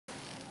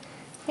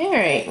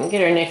Alright, we'll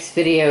get our next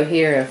video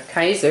here of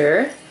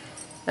Kaiser,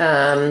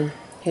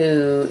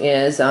 who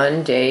is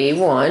on day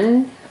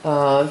 1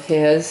 of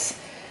his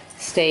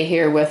stay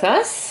here with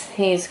us.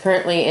 He's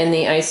currently in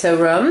the ISO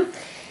room.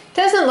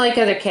 Doesn't like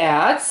other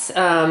cats.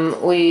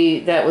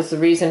 That was the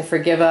reason for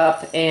give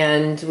up,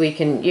 and you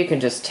can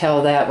just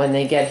tell that when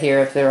they get here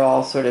if they're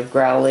all sort of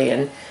growly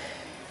and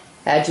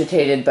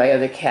agitated by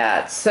other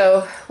cats.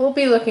 So we'll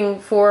be looking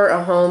for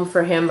a home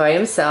for him by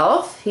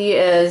himself. He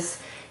is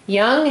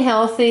young,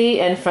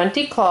 healthy, and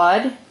fronty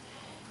clawed,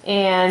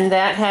 and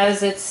that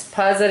has its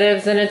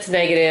positives and its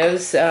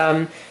negatives.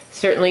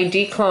 Certainly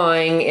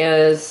declawing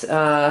is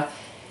a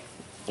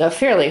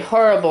fairly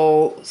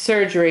horrible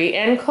surgery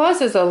and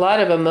causes a lot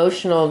of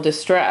emotional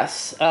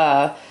distress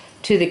to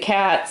the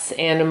cats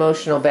and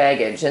emotional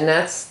baggage, and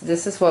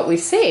this is what we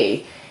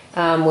see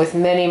with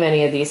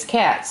many of these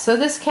cats. So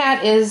this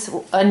cat is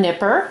a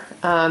nipper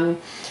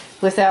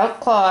without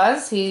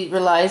claws. He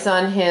relies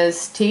on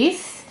his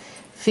teeth,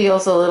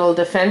 feels a little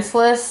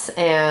defenseless,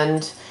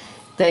 and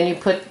then you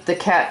put the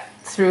cat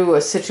through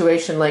a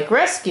situation like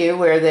rescue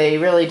where they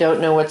really don't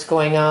know what's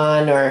going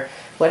on or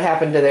what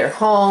happened to their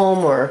home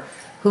or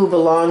who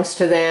belongs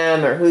to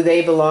them or who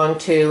they belong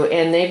to,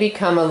 and they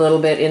become a little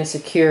bit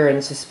insecure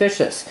and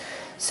suspicious.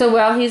 So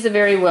while he's a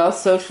very well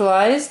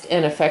socialized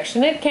and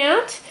affectionate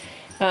cat,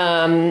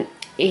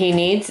 he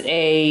needs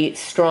a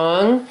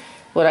strong,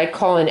 what I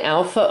call an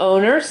alpha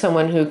owner,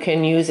 someone who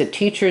can use a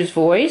teacher's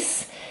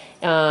voice,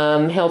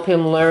 help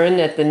him learn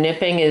that the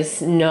nipping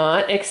is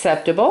not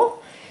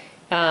acceptable.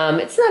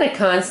 It's not a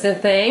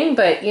constant thing,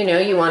 but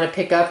you want to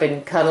pick up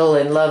and cuddle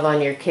and love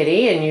on your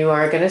kitty, and you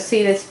are going to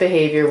see this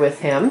behavior with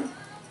him.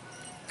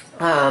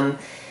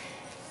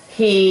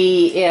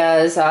 He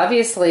is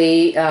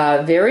obviously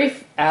very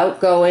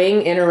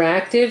outgoing,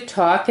 interactive,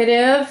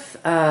 talkative,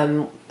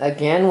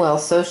 again, well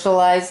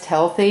socialized,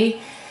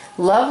 healthy,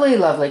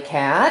 lovely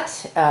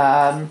cat.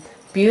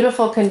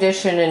 Beautiful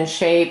condition and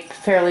shape,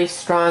 fairly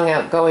strong,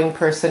 outgoing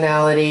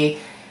personality.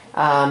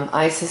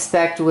 I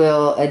suspect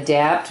will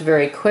adapt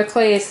very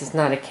quickly. This is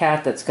not a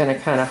cat that's going to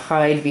kind of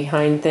hide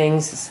behind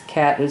things. This is a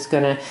cat who's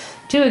going to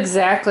do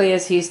exactly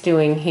as he's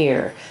doing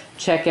here.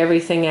 Check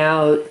everything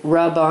out,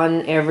 rub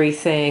on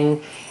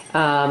everything,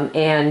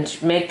 and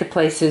make the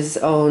place his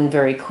own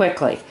very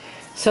quickly.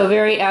 So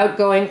very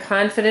outgoing,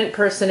 confident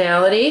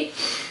personality.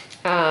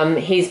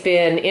 He's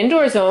been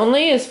indoors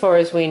only as far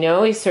as we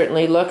know. He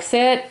certainly looks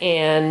it,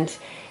 and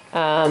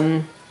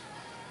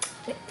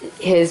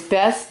his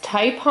best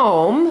type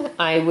home,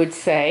 I would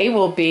say,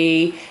 will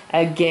be,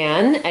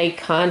 again, a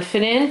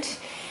confident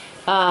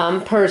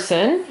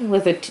person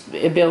with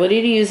the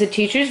ability to use a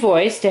teacher's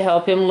voice to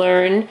help him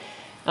learn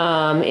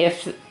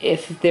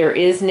if there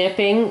is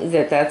nipping,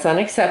 that's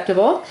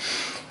unacceptable.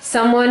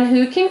 Someone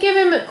who can give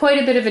him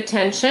quite a bit of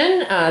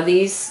attention.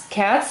 These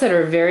cats that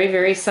are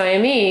very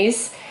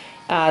Siamese,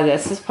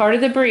 this is part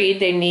of the breed,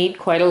 they need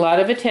quite a lot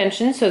of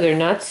attention, so they're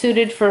not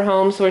suited for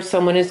homes where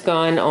someone is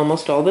gone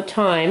almost all the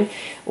time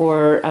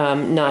or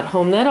not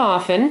home that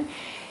often.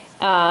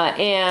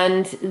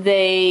 And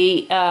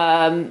they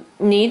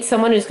need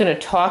someone who's going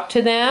to talk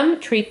to them,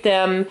 treat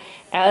them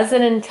as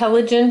an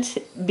intelligent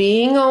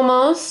being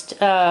almost,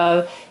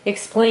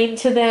 explain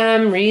to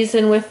them,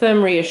 reason with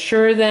them,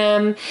 reassure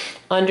them,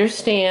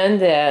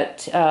 understand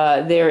that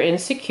they're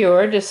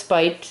insecure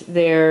despite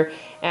their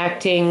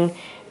acting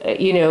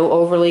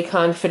overly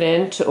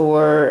confident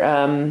or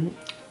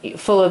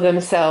full of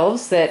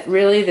themselves, that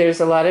really there's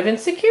a lot of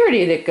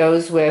insecurity that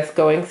goes with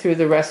going through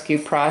the rescue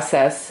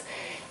process,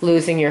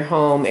 losing your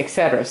home,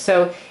 etc.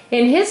 So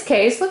in his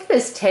case, look at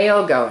his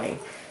tail going.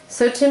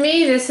 So to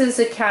me, this is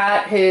a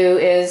cat who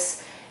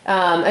is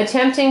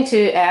attempting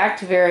to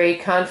act very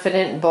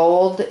confident,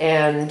 bold,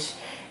 and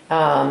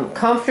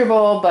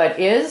comfortable, but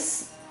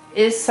is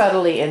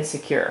subtly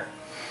insecure.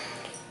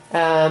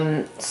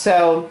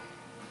 So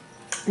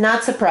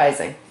not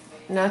surprising.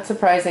 Not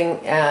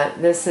surprising.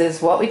 This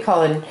is what we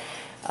call an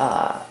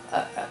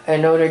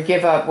owner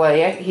give up. Well,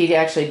 he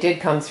actually did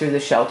come through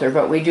the shelter,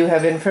 but we do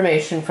have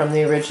information from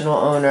the original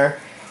owner.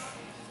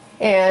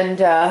 And,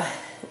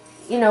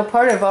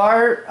 part of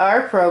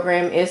our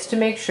program is to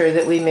make sure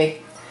that we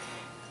make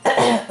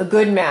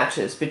good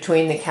matches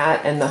between the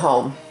cat and the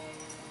home.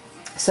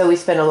 So we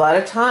spend a lot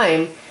of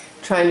time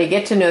trying to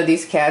get to know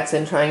these cats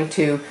and trying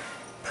to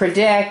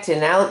predict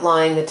and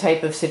outline the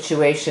type of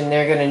situation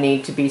they're going to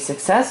need to be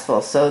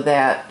successful, so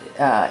that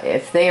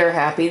if they are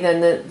happy,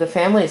 then the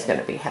family is going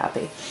to be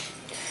happy.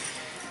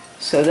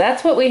 So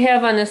that's what we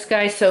have on this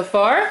guy so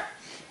far.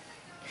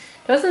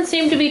 Doesn't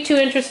seem to be too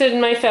interested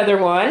in my feather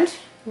wand.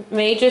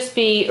 May just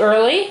be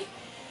early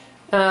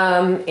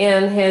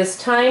in his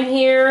time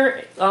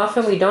here.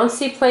 Often we don't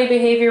see play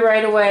behavior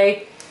right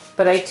away,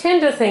 but I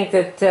tend to think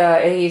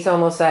that he's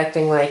almost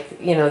acting like,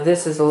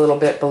 this is a little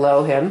bit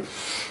below him,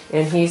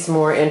 and he's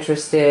more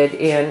interested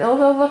in,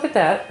 oh, look at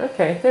that.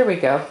 Okay, there we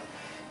go.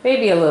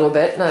 Maybe a little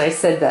bit. No, I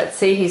said that.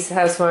 See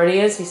how smart he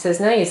is? He says,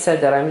 now you said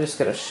that, I'm just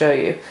going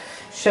to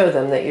show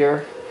them that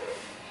you're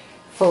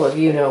full of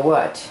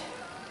you-know-what.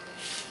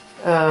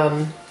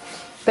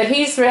 But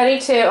he's ready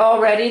to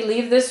already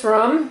leave this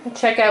room,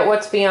 check out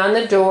what's beyond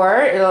the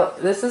door.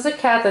 This is a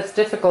cat that's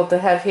difficult to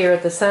have here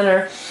at the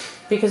center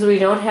because we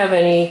don't have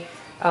any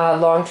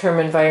long-term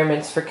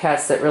environments for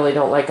cats that really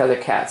don't like other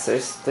cats.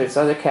 There's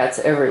other cats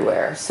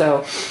everywhere.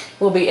 So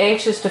we'll be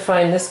anxious to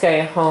find this guy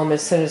a home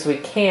as soon as we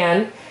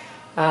can.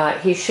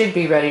 He should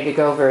be ready to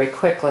go very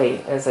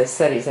quickly. As I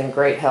said, he's in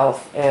great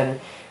health, and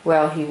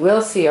while he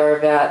will see our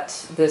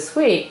vet this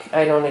week,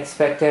 I don't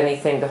expect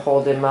anything to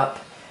hold him up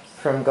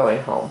from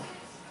going home.